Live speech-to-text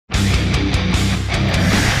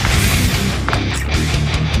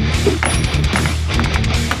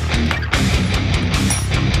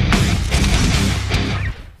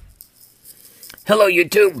Hello,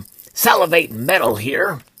 YouTube. Salivate Metal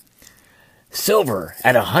here. Silver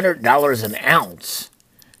at $100 an ounce.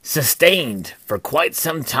 Sustained for quite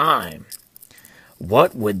some time.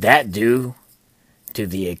 What would that do to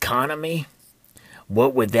the economy?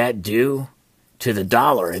 What would that do to the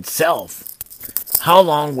dollar itself? How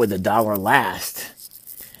long would the dollar last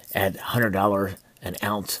at $100 an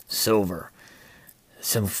ounce silver?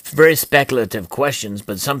 Some very speculative questions,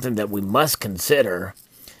 but something that we must consider,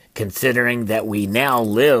 considering that we now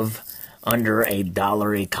live under a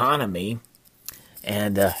dollar economy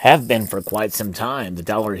and have been for quite some time. The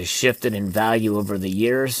dollar has shifted in value over the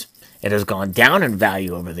years. It has gone down in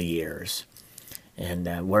value over the years.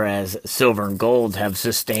 And whereas silver and gold have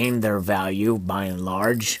sustained their value by and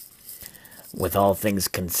large, with all things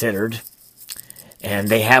considered, and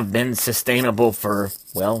they have been sustainable for,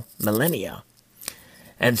 well, millennia.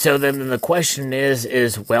 And so then the question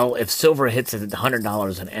is well, if silver hits at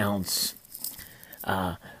 $100 an ounce,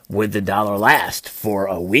 would the dollar last for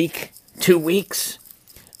a week, 2 weeks?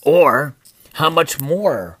 Or how much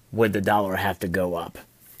more would the dollar have to go up?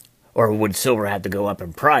 Or would silver have to go up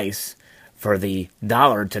in price for the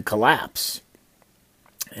dollar to collapse?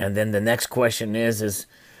 And then the next question is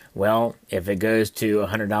well, if it goes to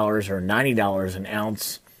 $100 or $90 an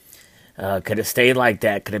ounce, could it stay like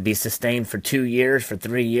that? Could it be sustained for 2 years, for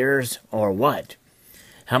 3 years, or what?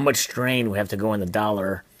 How much strain would have to go in the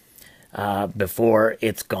dollar before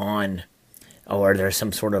it's gone, or there's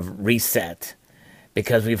some sort of reset?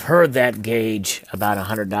 Because we've heard that gauge about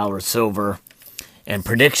 $100 silver and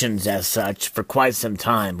predictions as such for quite some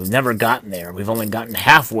time. We've never gotten there. We've only gotten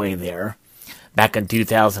halfway there back in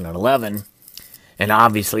 2011. And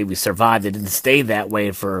obviously we survived. It didn't stay that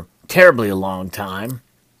way for terribly a long time.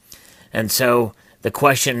 And so the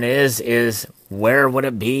question is where would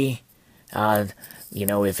it be,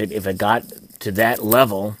 if it got to that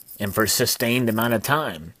level and for a sustained amount of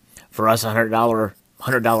time? For us,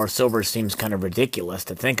 $100 silver seems kind of ridiculous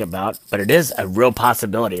to think about, but it is a real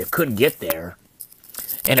possibility. It could get there,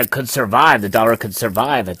 and it could survive. The dollar could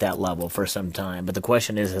survive at that level for some time. But the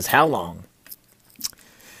question is how long?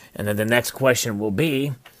 And then the next question will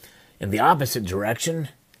be, in the opposite direction,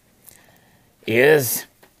 is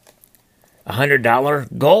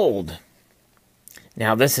 $100 gold.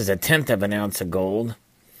 Now, this is 1/10 of an ounce of gold,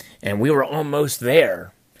 and we were almost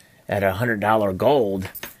there at $100 gold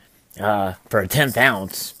for a 1/10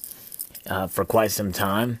 ounce for quite some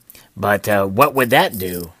time. But what would that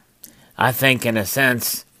do? I think, in a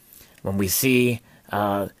sense, when we see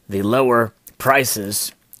the lower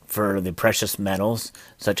prices for the precious metals,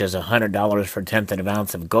 such as $100 for 1/10 of an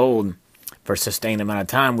ounce of gold for a sustained amount of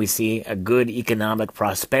time, we see a good economic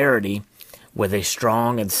prosperity with a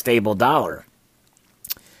strong and stable dollar.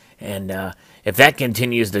 And if that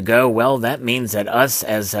continues to go, well, that means that us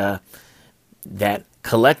as that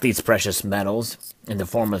collect these precious metals in the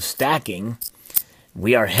form of stacking,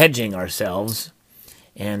 we are hedging ourselves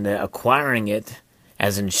and acquiring it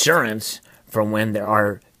as insurance for when there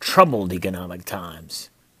are troubled economic times.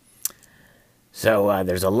 So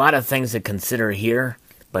there's a lot of things to consider here,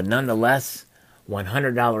 but nonetheless,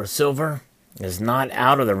 $100 silver is not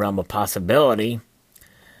out of the realm of possibility.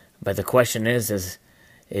 But the question is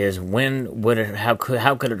when would it? How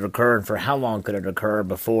could it occur, and for how long could it occur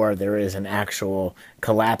before there is an actual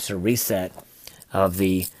collapse or reset of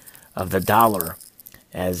the dollar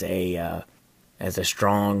as a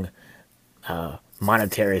strong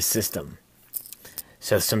monetary system?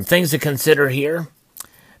 So some things to consider here.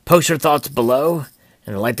 Post your thoughts below,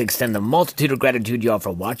 and I'd like to extend a multitude of gratitude to y'all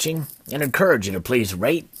for watching, and encourage you to please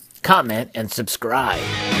rate, comment, and subscribe.